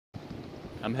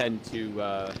I'm heading to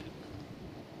a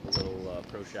little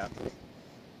pro shop.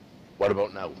 What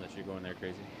about now? Unless you're going there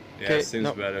crazy. Yeah, it seems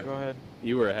better. Go ahead.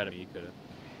 You were ahead of me. You could have.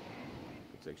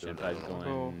 Looks like Shenpai's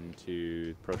going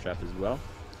to pro shop as well.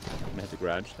 I'm gonna hit the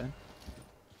garage then.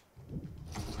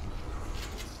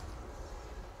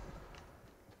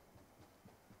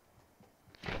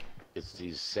 It's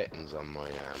these settings on my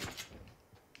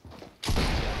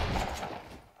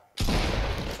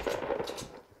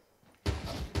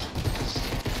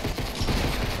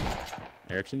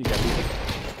Erickson, you got people?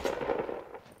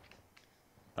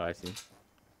 Oh, I see.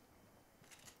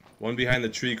 One behind the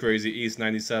tree, crazy, east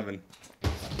 97.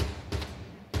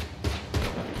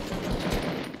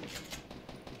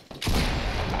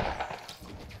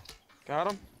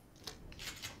 Got him.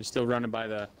 You're still running by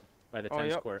the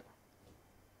tennis court.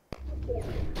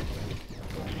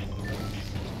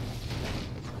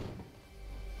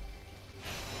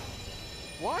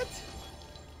 What?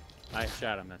 I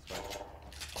shot him. That's why.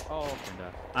 Oh. And,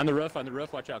 on the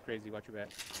roof. Watch out, crazy. Watch your back.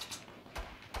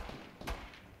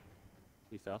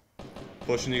 He fell.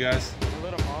 Pushing you guys. I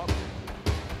lit him up.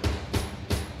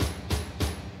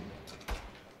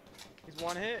 He's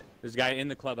one hit. There's a guy in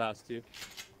the clubhouse too.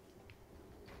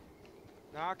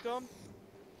 Knocked him.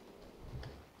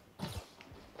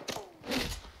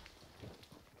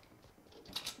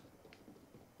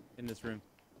 In this room.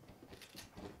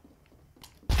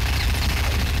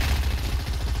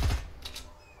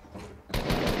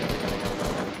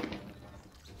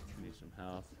 Need some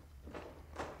health.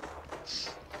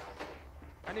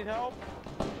 I need help.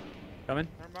 Coming?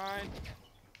 Never mind.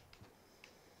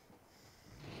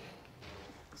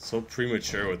 So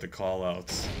premature with the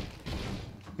call-outs.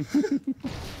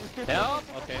 Help?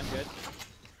 Okay, I'm good.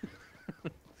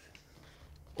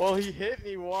 Well, he hit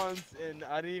me once, and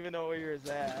I didn't even know where he was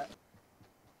at.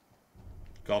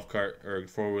 Golf cart or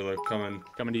four-wheeler coming.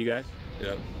 Coming to you guys?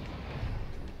 Yep.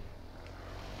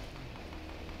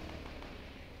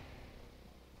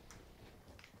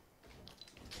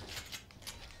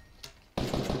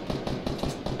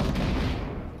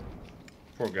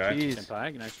 Poor guy. Jeez.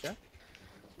 Senpai, nice job.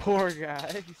 Poor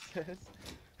guy, he says.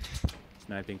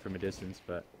 Sniping from a distance,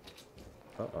 but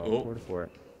Oh. 4 to 4.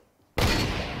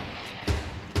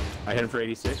 I hit him for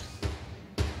 86.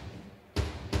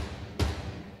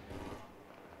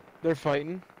 They're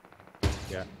fighting.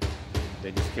 Yeah.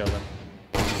 They just killed him.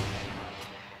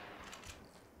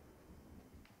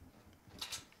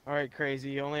 Alright, crazy.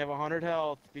 You only have 100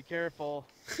 health. Be careful.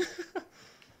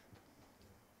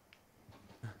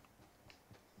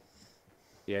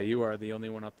 Yeah, you are the only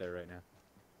one up there right now.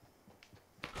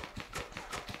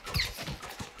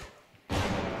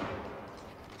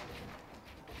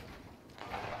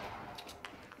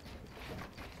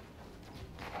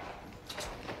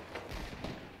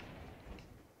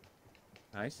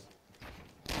 Nice.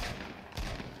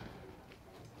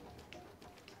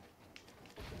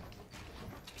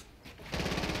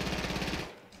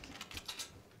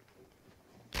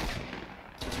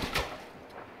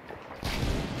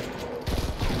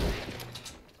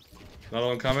 Another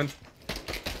one coming.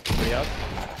 Somebody else?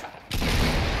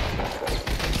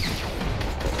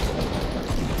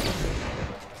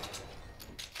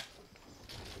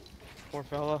 Poor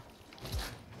fella.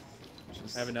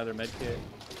 I have another med kit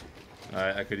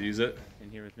Alright, I could use it. in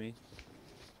here with me.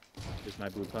 Just my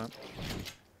blue pump.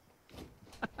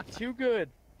 Too good.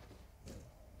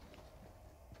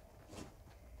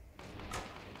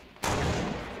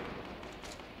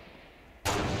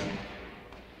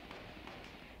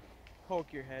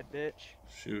 Poke your head, bitch.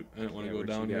 Shoot, I didn't want to Yeah, go where'd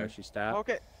down she go? here. She stopped.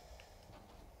 Okay.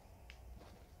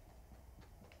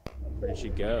 Where did she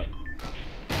go?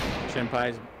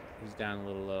 Shenpai's he's down a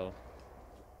little low.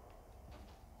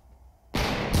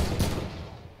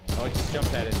 Oh, he just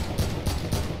jumped at it. To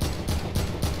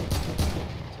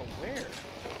where?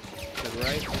 To the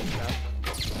right. Stop.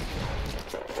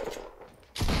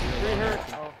 They hurt.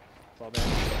 Oh. Fall back.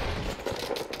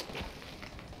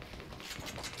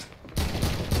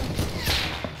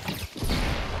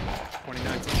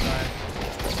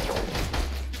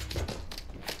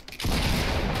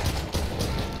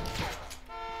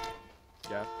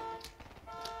 Yeah.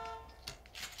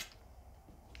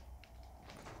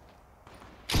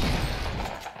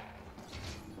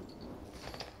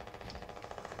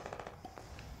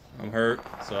 I'm hurt,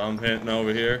 so I'm hitting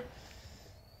over here.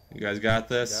 You guys got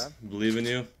this. Yeah. Believe in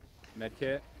you. Med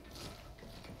kit.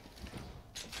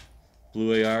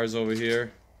 Blue ARs over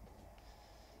here.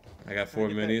 I got 4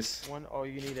 Can I get minis. that one? Oh,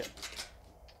 you need it.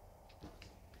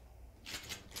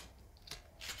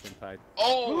 Shenpai.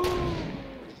 Oh!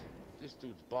 This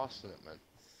dude's bossing it, man.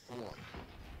 Come on.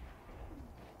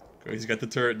 He's got the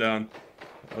turret down.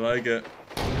 I like it.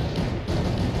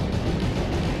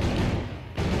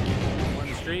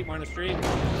 street, more in the street.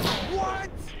 What?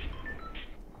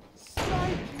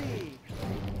 Snipe me!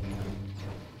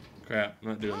 Crap, I'm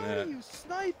not doing How that. do you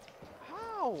snipe?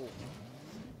 How?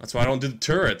 That's why I don't do the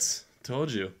turrets.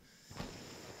 Told you.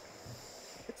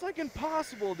 It's like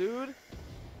impossible, dude.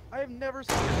 I have never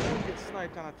seen anyone get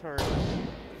sniped on a turret.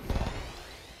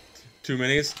 2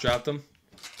 minis, dropped them.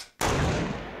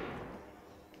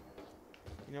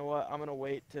 You know what? I'm gonna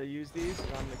wait to use these, and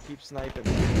I'm gonna keep sniping.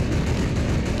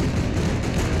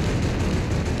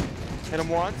 Hit him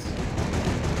once.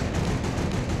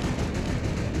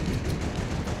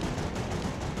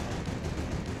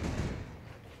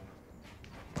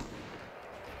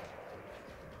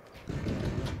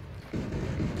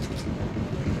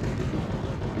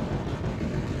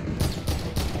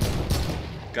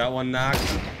 Got one knocked.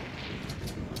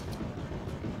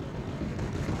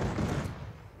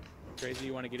 Crazy,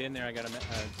 you want to get in there? I got to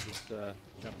just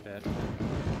jump pad.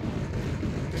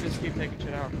 We just keep taking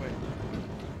shit out quick.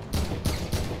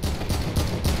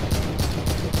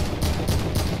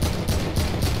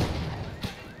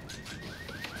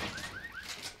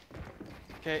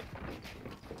 Okay.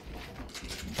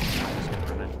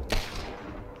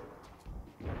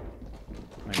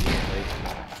 Might be late.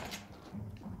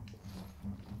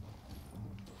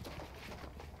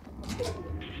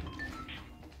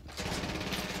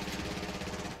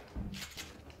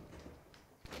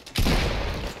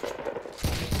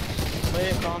 Lay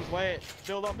it, Bonds, lay it.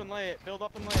 Build up and lay it. Build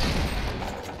up and lay it.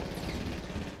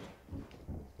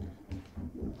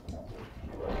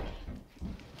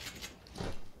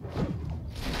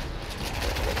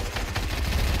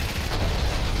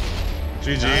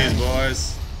 GG's,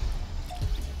 boys.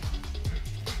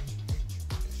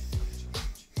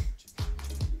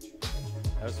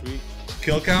 That was sweet.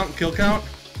 Kill count, kill count.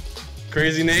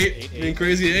 Crazy Nate, being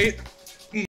crazy 8.